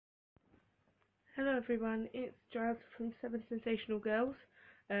Hello everyone, it's Giles from Seven Sensational Girls.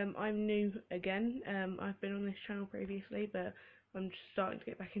 I'm new again. I've been on this channel previously, but I'm just starting to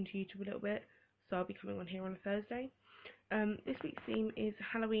get back into YouTube a little bit, so I'll be coming on here on a Thursday. This week's theme is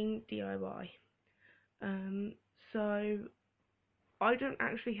Halloween DIY. So I don't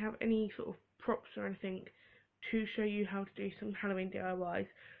actually have any sort of props or anything to show you how to do some Halloween DIYs.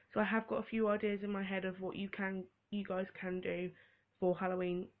 So I have got a few ideas in my head of what you guys can do for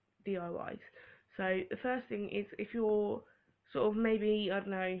Halloween DIYs. So the first thing is, if you're sort of maybe, I don't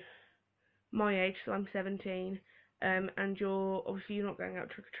know, my age, so I'm 17, and you're not going out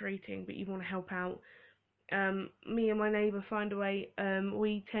trick-or-treating, but you want to help out, me and my neighbour find a way.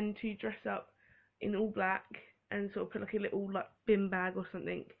 We tend to dress up in all black and sort of put like a little like bin bag or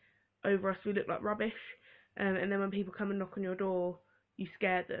something over us so we look like rubbish, and then when people come and knock on your door, you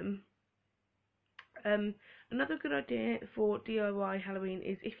scare them. Another good idea for DIY Halloween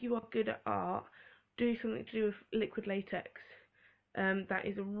is, if you are good at art, do something to do with liquid latex. That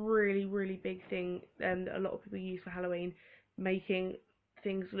is a really, really big thing that a lot of people use for Halloween, making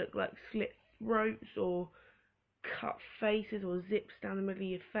things look like slit throats or cut faces or zips down the middle of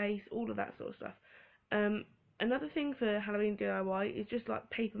your face, all of that sort of stuff. Another thing for Halloween DIY is just like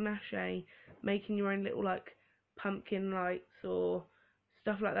paper mache, making your own little like pumpkin lights or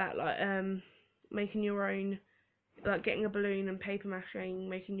stuff like that, like making your own, like getting a balloon and paper mache,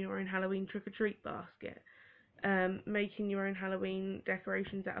 making your own Halloween trick-or-treat basket, making your own Halloween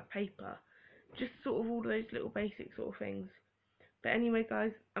decorations out of paper, just sort of all those little basic sort of things. But anyway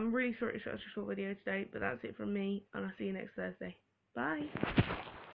guys, I'm really sorry it's such a short video today, but that's it from me, and I'll see you next Thursday. Bye!